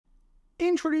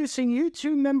Introducing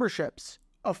YouTube memberships,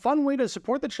 a fun way to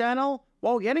support the channel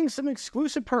while getting some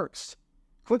exclusive perks.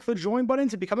 Click the join button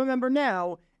to become a member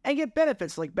now and get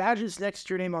benefits like badges next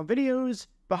to your name on videos,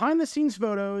 behind-the-scenes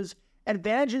photos,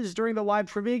 advantages during the live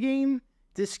trivia game,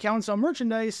 discounts on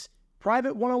merchandise,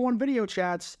 private one-on-one video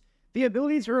chats, the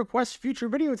ability to request future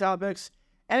video topics,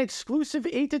 and exclusive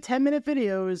 8 to 10 minute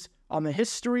videos on the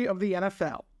history of the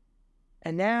NFL.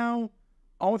 And now,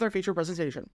 on with our feature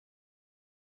presentation.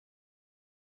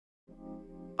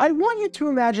 I want you to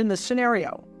imagine this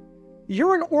scenario.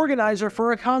 You're an organizer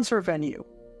for a concert venue.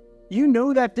 You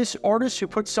know that this artist who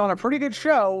puts on a pretty good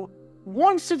show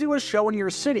wants to do a show in your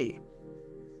city.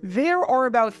 There are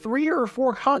about 3 or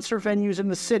 4 concert venues in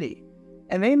the city,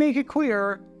 and they make it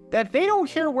clear that they don't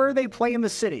care where they play in the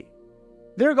city.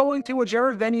 They're going to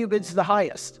whichever venue bids the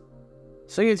highest.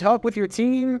 So you talk with your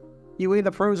team, you weigh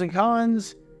the pros and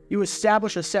cons, you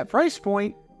establish a set price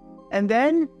point, and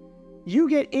then you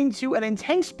get into an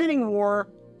intense bidding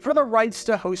war for the rights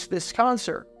to host this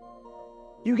concert.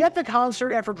 You get the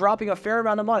concert after dropping a fair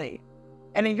amount of money,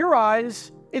 and in your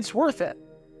eyes, it's worth it.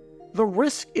 The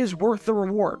risk is worth the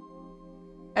reward.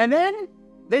 And then,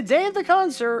 the day of the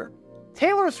concert,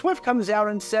 Taylor Swift comes out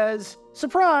and says,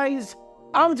 "Surprise,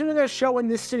 I'm doing a show in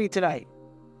this city tonight."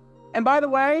 And by the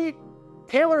way,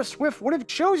 Taylor Swift would have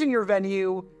chosen your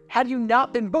venue had you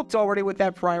not been booked already with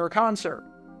that prior concert.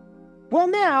 Well,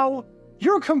 now,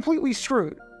 you're completely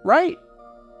screwed, right?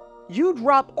 You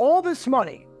drop all this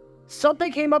money.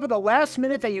 Something came up at the last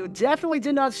minute that you definitely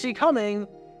did not see coming,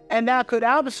 and that could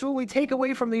absolutely take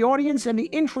away from the audience and the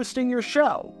interest in your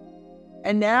show.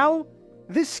 And now,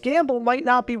 this gamble might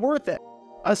not be worth it,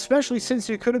 especially since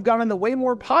you could have gotten the way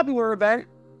more popular event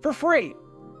for free.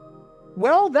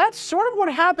 Well, that's sort of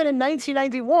what happened in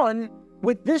 1991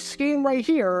 with this game right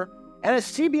here and a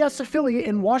CBS affiliate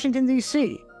in Washington,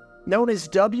 D.C., known as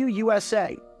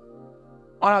WUSA.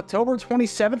 On October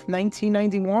 27,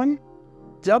 1991,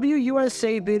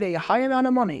 WUSA bid a high amount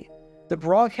of money to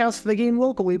broadcast the game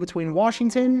locally between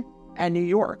Washington and New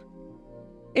York.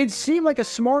 It seemed like a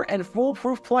smart and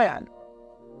foolproof plan.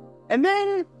 And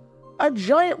then, a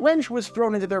giant wrench was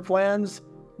thrown into their plans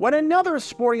when another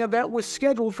sporting event was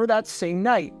scheduled for that same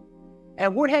night,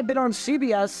 and would have been on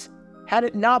CBS had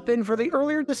it not been for the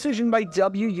earlier decision by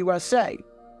WUSA.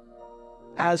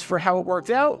 As for how it worked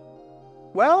out,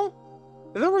 well,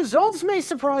 the results may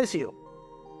surprise you,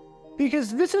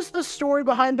 because this is the story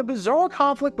behind the bizarre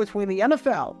conflict between the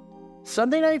NFL,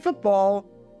 Sunday Night Football,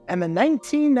 and the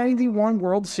 1991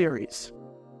 World Series.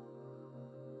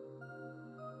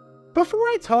 Before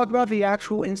I talk about the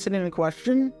actual incident in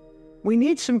question, we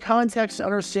need some context to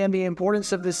understand the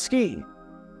importance of this scheme,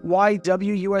 why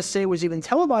WUSA was even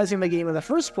televising the game in the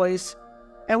first place,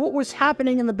 and what was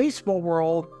happening in the baseball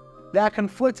world that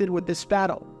conflicted with this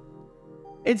battle.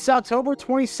 It's October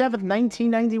 27,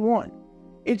 1991.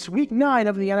 It's week 9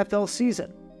 of the NFL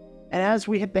season, and as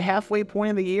we hit the halfway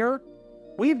point of the year,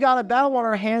 we've got a battle on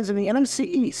our hands in the NFC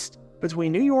East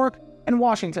between New York and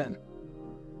Washington.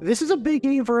 This is a big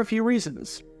game for a few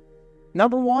reasons.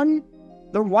 Number one,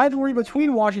 the rivalry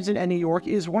between Washington and New York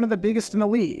is one of the biggest in the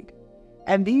league,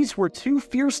 and these were 2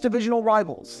 fierce divisional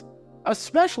rivals,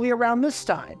 especially around this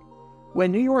time,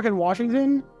 when New York and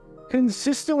Washington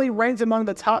consistently ranked among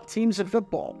the top teams in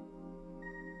football.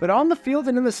 But on the field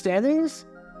and in the standings,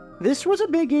 this was a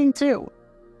big game too.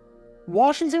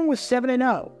 Washington was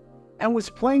 7-0 and was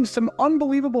playing some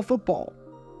unbelievable football.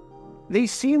 They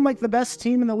seemed like the best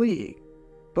team in the league,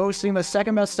 boasting the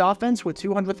second best offense with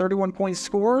 231 points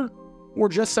scored, or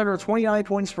just under 29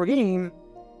 points per game,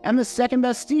 and the second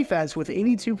best defense with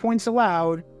 82 points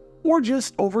allowed, or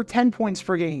just over 10 points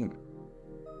per game.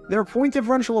 Their point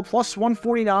differential of plus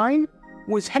 149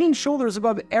 was head and shoulders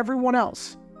above everyone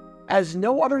else, as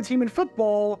no other team in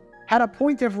football had a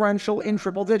point differential in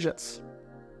triple digits.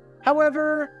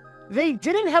 However, they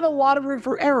didn't have a lot of room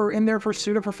for error in their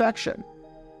pursuit of perfection,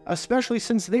 especially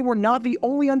since they were not the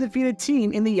only undefeated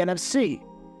team in the NFC,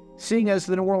 seeing as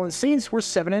the New Orleans Saints were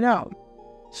 7-0.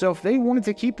 So if they wanted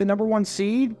to keep the number 1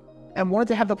 seed and wanted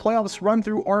to have the playoffs run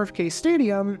through RFK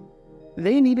Stadium,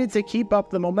 they needed to keep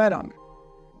up the momentum.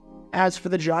 As for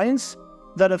the Giants,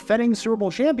 the defending Super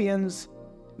Bowl champions,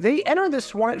 they entered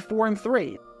this one at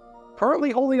 4-3,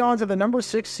 currently holding on to the number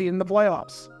 6 seed in the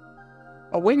playoffs.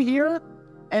 A win here,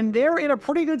 and they're in a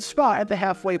pretty good spot at the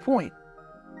halfway point.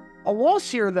 A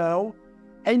loss here, though,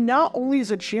 and not only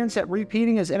is a chance at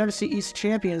repeating as NFC East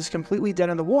champions completely dead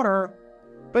in the water,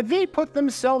 but they put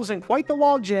themselves in quite the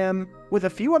logjam with a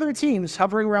few other teams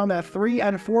hovering around that 3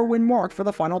 and 4 win mark for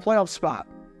the final playoff spot.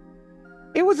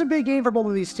 It was a big game for both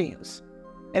of these teams,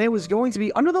 and it was going to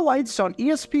be under the lights on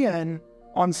ESPN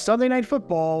on Sunday Night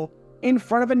Football in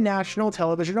front of a national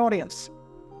television audience.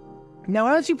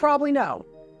 Now, as you probably know,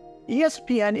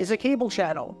 ESPN is a cable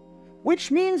channel,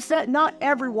 which means that not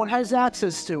everyone has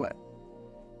access to it.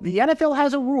 The NFL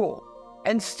has a rule,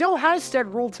 and still has that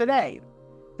rule today,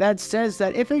 that says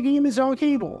that if a game is on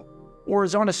cable or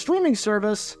is on a streaming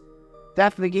service,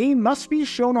 that the game must be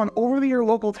shown on over-the-air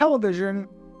local television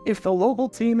if the local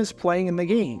team is playing in the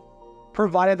game,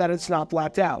 provided that it's not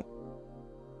blacked out.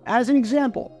 As an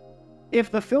example,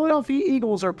 if the Philadelphia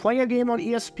Eagles are playing a game on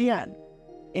ESPN,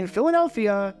 in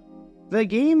Philadelphia, the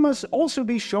game must also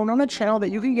be shown on a channel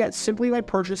that you can get simply by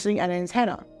purchasing an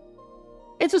antenna.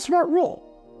 It's a smart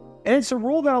rule, and it's a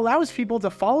rule that allows people to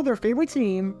follow their favorite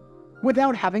team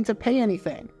without having to pay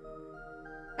anything.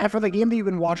 And for the game that you've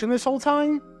been watching this whole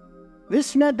time,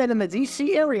 this meant that in the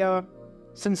DC area,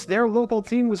 since their local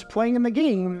team was playing in the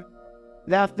game,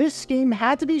 that this game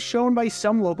had to be shown by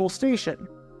some local station.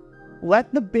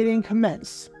 Let the bidding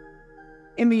commence.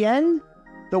 In the end,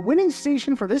 the winning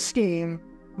station for this game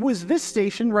was this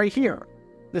station right here,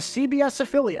 the CBS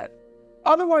affiliate,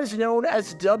 otherwise known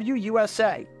as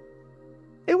WUSA.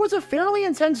 It was a fairly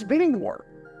intense bidding war,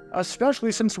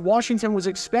 especially since Washington was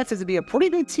expected to be a pretty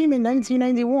big team in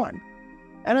 1991,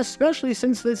 and especially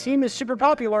since the team is super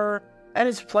popular and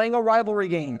is playing a rivalry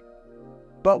game.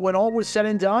 But when all was said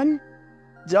and done,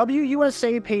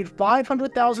 WUSA paid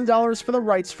 $500,000 for the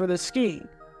rights for this game.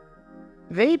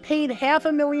 They paid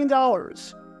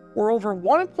 $500,000, or over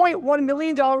 $1.1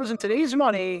 million in today's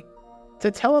money,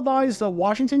 to televise the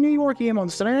Washington-New York game on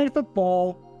Sunday Night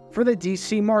Football for the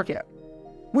DC market,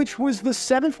 which was the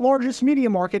 7th largest media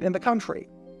market in the country.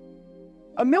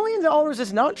 $1 million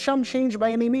is not chump change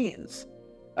by any means,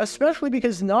 especially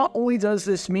because not only does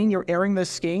this mean you're airing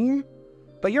this game,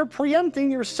 but you're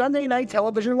preempting your Sunday night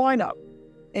television lineup,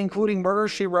 including Murder,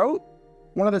 She Wrote,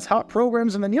 one of the top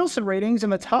programs in the Nielsen ratings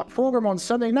and the top program on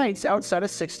Sunday nights outside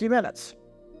of 60 Minutes.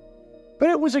 But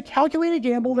it was a calculated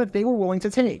gamble that they were willing to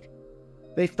take.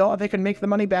 They thought they could make the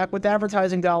money back with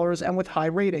advertising dollars and with high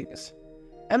ratings.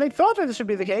 And they thought that this would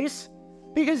be the case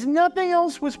because nothing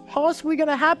else was possibly going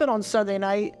to happen on Sunday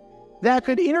night that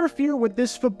could interfere with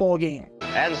this football game.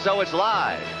 And so it's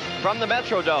live from the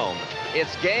Metrodome.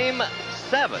 It's Game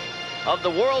 7 of the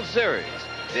World Series.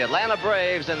 The Atlanta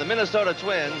Braves and the Minnesota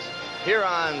Twins here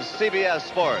on CBS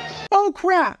Sports. Oh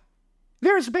crap!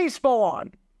 There's baseball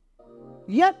on.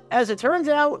 Yet, as it turns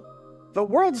out, the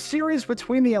World Series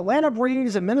between the Atlanta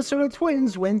Braves and Minnesota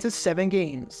Twins went to 7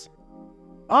 games.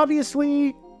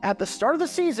 Obviously, at the start of the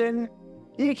season,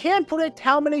 you can't predict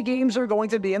how many games are going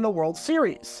to be in the World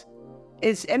Series.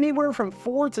 It's anywhere from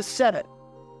 4 to 7,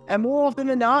 and more often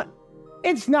than not,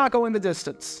 it's not going the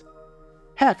distance.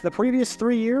 Heck, the previous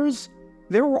 3 years,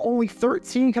 there were only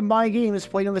 13 combined games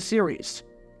played in the series,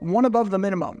 one above the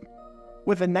minimum,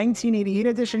 with the 1988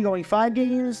 edition going 5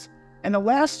 games, and the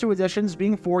last 2 editions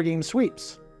being 4-game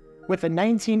sweeps, with the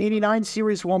 1989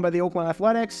 series won by the Oakland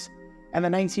Athletics and the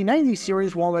 1990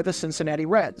 series won by the Cincinnati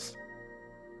Reds.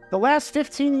 The last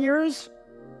 15 years,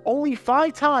 only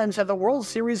 5 times have the World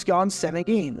Series gone 7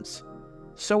 games.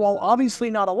 So while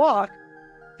obviously not a lock,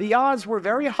 the odds were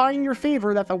very high in your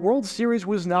favor that the World Series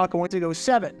was not going to go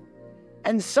 7,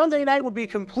 and Sunday night would be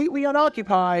completely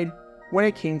unoccupied when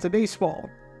it came to baseball.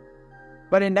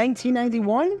 But in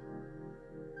 1991,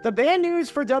 the bad news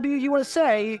for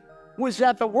WUSA was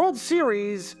that the World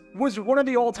Series was one of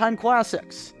the all-time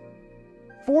classics.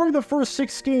 4 of the first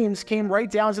 6 games came right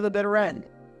down to the bitter end,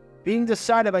 being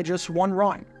decided by just 1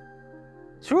 run.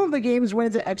 2 of the games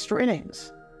went into extra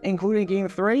innings, including Game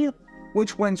 3,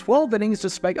 which went 12 innings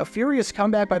despite a furious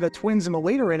comeback by the Twins in the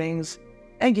later innings,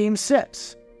 and Game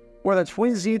 6, where the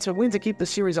Twins needed to win to keep the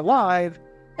series alive,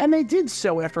 and they did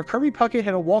so after Kirby Puckett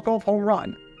hit a walk-off home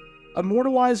run,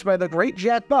 immortalized by the great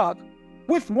Jack Buck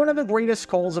with one of the greatest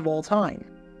calls of all time.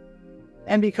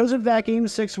 And because of that Game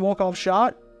 6 walk-off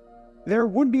shot, there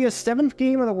would be a 7th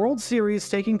game of the World Series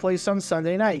taking place on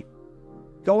Sunday night,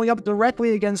 going up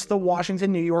directly against the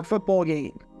Washington-New York football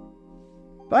game.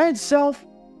 By itself,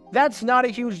 that's not a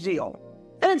huge deal,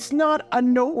 and it's not a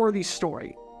noteworthy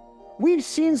story. We've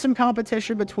seen some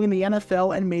competition between the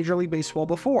NFL and Major League Baseball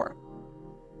before.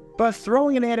 But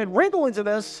throwing an added wrinkle into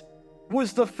this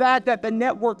was the fact that the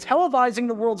network televising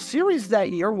the World Series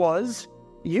that year was,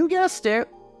 you guessed it,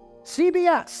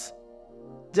 CBS.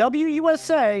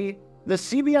 WUSA, the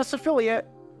CBS affiliate,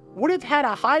 would have had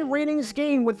a high ratings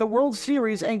game with the World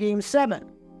Series and Game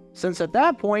 7, since at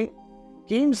that point,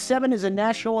 Game 7 is a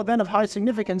national event of high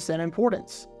significance and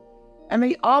importance, and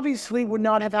they obviously would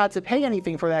not have had to pay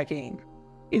anything for that game.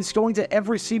 It's going to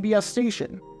every CBS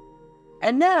station.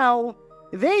 And now,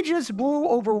 They just blew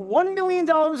over $1 million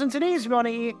in today's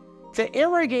money to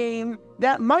air a game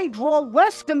that might draw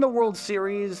less than the World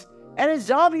Series and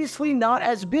is obviously not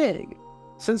as big,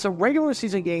 since a regular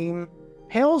season game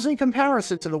pales in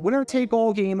comparison to the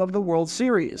winner-take-all game of the World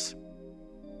Series.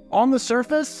 On the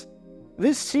surface,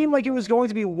 this seemed like it was going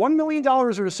to be $1 million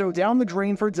or so down the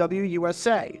drain for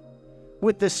WUSA,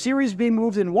 with the series being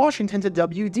moved in Washington to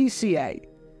WDCA,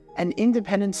 an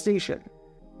independent station.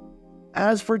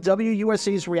 As for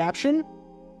WUSA's reaction,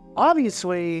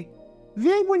 obviously,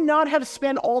 they would not have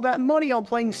spent all that money on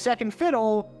playing second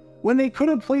fiddle when they could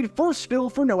have played first fiddle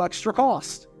for no extra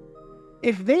cost.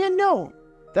 If they had known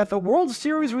that the World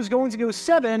Series was going to go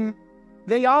 7,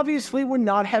 they obviously would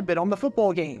not have bid on the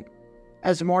football game,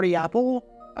 as Marty Apple,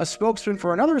 a spokesman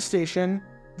for another station,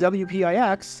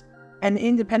 WPIX, an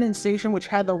independent station which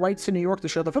had the rights to New York to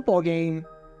show the football game,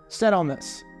 said on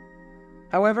this.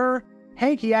 However,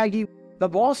 Hank Yagi, the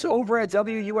boss over at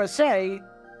WUSA,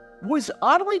 was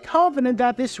oddly confident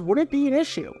that this wouldn't be an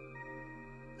issue.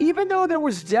 Even though there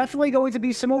was definitely going to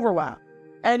be some overlap,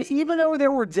 and even though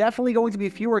there were definitely going to be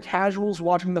fewer casuals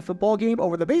watching the football game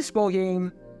over the baseball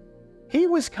game, he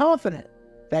was confident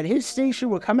that his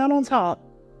station would come out on top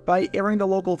by airing the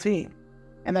local team,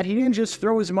 and that he didn't just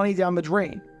throw his money down the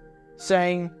drain,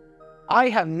 saying, "I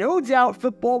have no doubt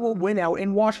football will win out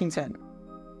in Washington."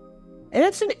 And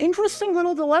it's an interesting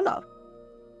little dilemma.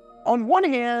 On one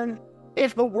hand,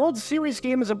 if the World Series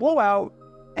game is a blowout,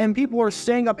 and people are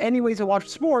staying up anyway to watch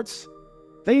sports,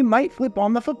 they might flip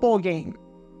on the football game,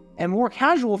 and more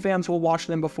casual fans will watch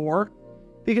than before,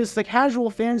 because the casual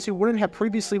fans who wouldn't have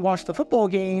previously watched the football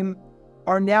game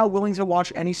are now willing to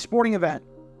watch any sporting event.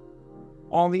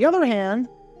 On the other hand,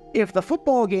 if the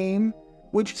football game,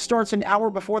 which starts an hour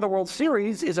before the World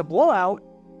Series, is a blowout,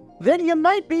 then you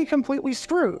might be completely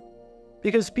screwed,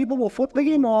 because people will flip the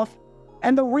game off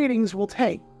and the ratings will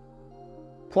tank.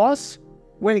 Plus,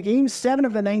 when Game 7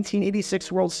 of the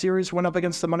 1986 World Series went up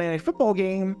against the Monday Night Football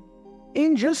game,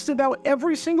 in just about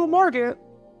every single market,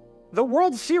 the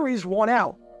World Series won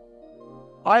out.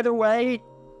 Either way,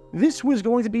 this was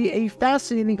going to be a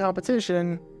fascinating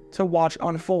competition to watch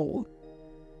unfold.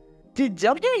 Did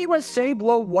WUSA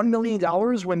blow $1 million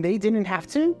when they didn't have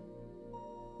to?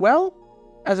 Well,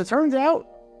 as it turns out,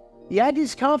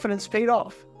 Yagi's confidence paid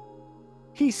off.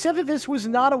 He said that this was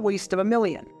not a waste of $1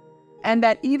 million, and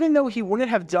that even though he wouldn't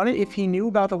have done it if he knew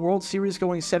about the World Series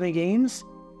going 7 games,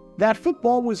 that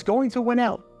football was going to win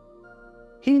out.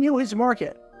 He knew his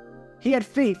market. He had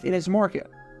faith in his market.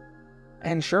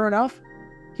 And sure enough,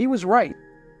 he was right.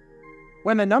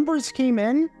 When the numbers came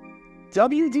in,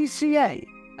 WDCA,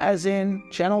 as in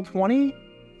Channel 20,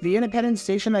 the independent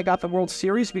station that got the World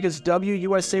Series because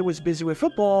WUSA was busy with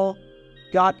football,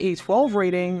 got a 12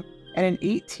 rating and an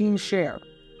 18 share.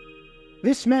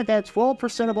 This meant that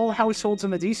 12% of all households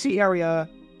in the DC area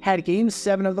had Game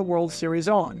 7 of the World Series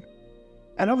on.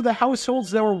 And of the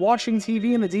households that were watching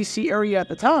TV in the DC area at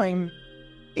the time,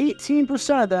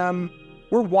 18% of them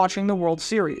were watching the World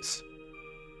Series.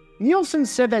 Nielsen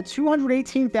said that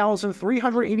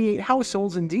 218,388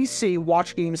 households in DC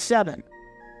watched Game 7.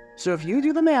 So if you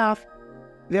do the math,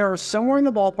 there are somewhere in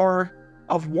the ballpark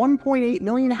of 1.8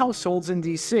 million households in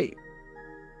DC.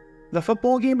 The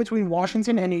football game between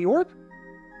Washington and New York?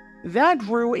 That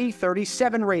drew a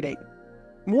 37 rating,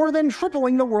 more than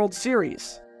tripling the World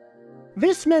Series.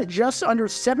 This meant just under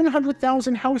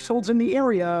 700,000 households in the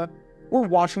area were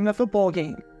watching the football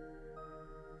game.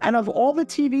 And of all the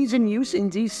TVs in use in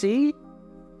DC,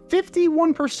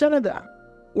 51% of them,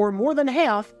 or more than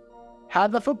half,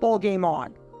 had the football game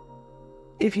on.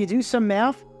 If you do some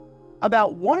math,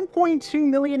 about 1.2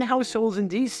 million households in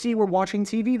DC were watching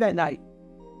TV that night,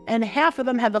 and half of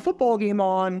them had the football game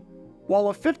on, while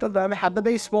a fifth of them had the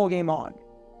baseball game on.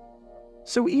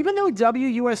 So even though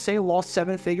WUSA lost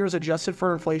 7 figures adjusted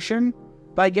for inflation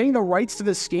by getting the rights to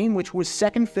this game, which was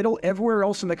second fiddle everywhere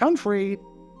else in the country,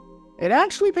 it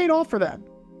actually paid off for them.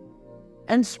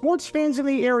 And sports fans in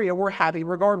the area were happy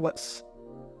regardless.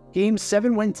 Game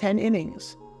 7 went 10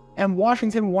 innings, and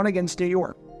Washington won against New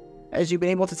York, as you've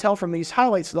been able to tell from these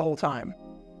highlights the whole time.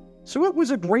 So it was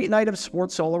a great night of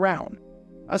sports all around,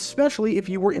 especially if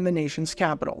you were in the nation's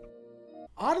capital.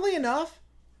 Oddly enough,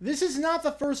 this is not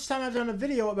the first time I've done a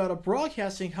video about a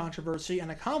broadcasting controversy and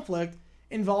a conflict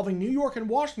involving New York and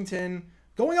Washington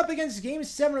going up against Game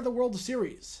 7 of the World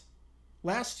Series.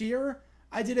 Last year,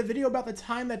 I did a video about the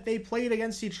time that they played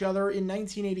against each other in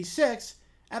 1986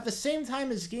 at the same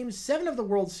time as Game 7 of the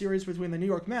World Series between the New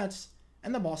York Mets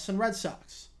and the Boston Red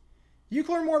Sox. You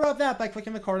can learn more about that by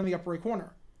clicking the card in the upper right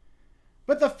corner.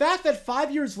 But the fact that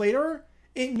 5 years later,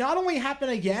 it not only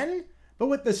happened again, but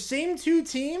with the same 2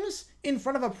 teams in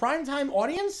front of a primetime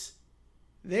audience,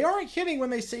 they aren't kidding when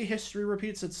they say history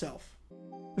repeats itself.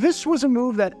 This was a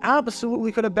move that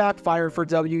absolutely could have backfired for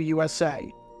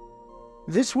WUSA.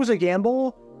 This was a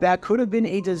gamble that could have been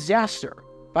a disaster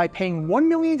by paying $1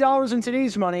 million in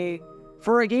today's money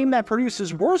for a game that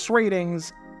produces worse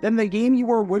ratings than the game you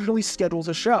were originally scheduled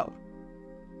to show.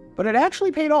 But it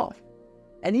actually paid off,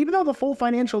 and even though the full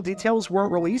financial details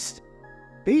weren't released,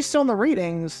 based on the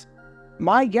ratings,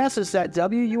 my guess is that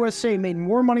WUSA made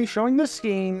more money showing this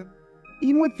game,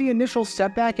 even with the initial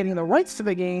setback getting the rights to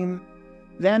the game,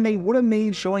 than they would have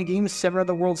made showing Game 7 of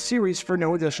the World Series for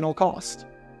no additional cost.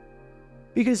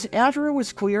 Because after it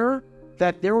was clear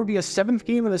that there would be a 7th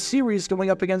game of the series going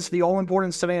up against the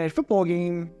all-important Sunday Night Football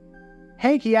game,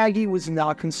 Hank Yagi was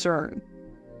not concerned.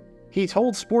 He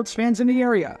told sports fans in the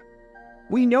area,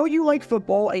 "We know you like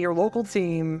football and your local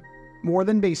team more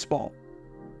than baseball.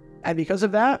 And because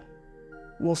of that,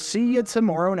 we'll see you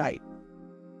tomorrow night."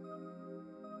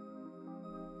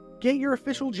 Get your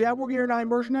official Jaguar Gear 9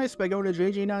 merchandise by going to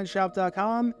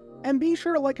jj9shop.com, and be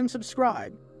sure to like and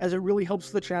subscribe, as it really helps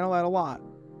the channel out a lot.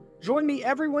 Join me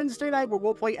every Wednesday night where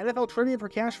we'll play NFL Trivia for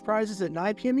cash prizes at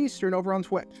 9 p.m. Eastern over on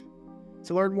Twitch.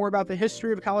 To learn more about the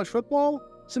history of college football,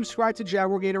 subscribe to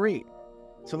Jaguar Gator 8.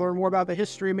 To learn more about the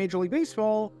history of Major League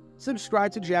Baseball,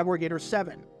 subscribe to Jaguar Gator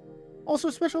 7. Also,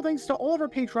 special thanks to all of our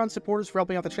Patreon supporters for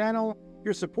helping out the channel.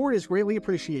 Your support is greatly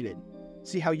appreciated.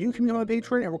 See how you can become a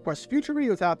patron and request future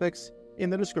video topics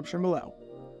in the description below.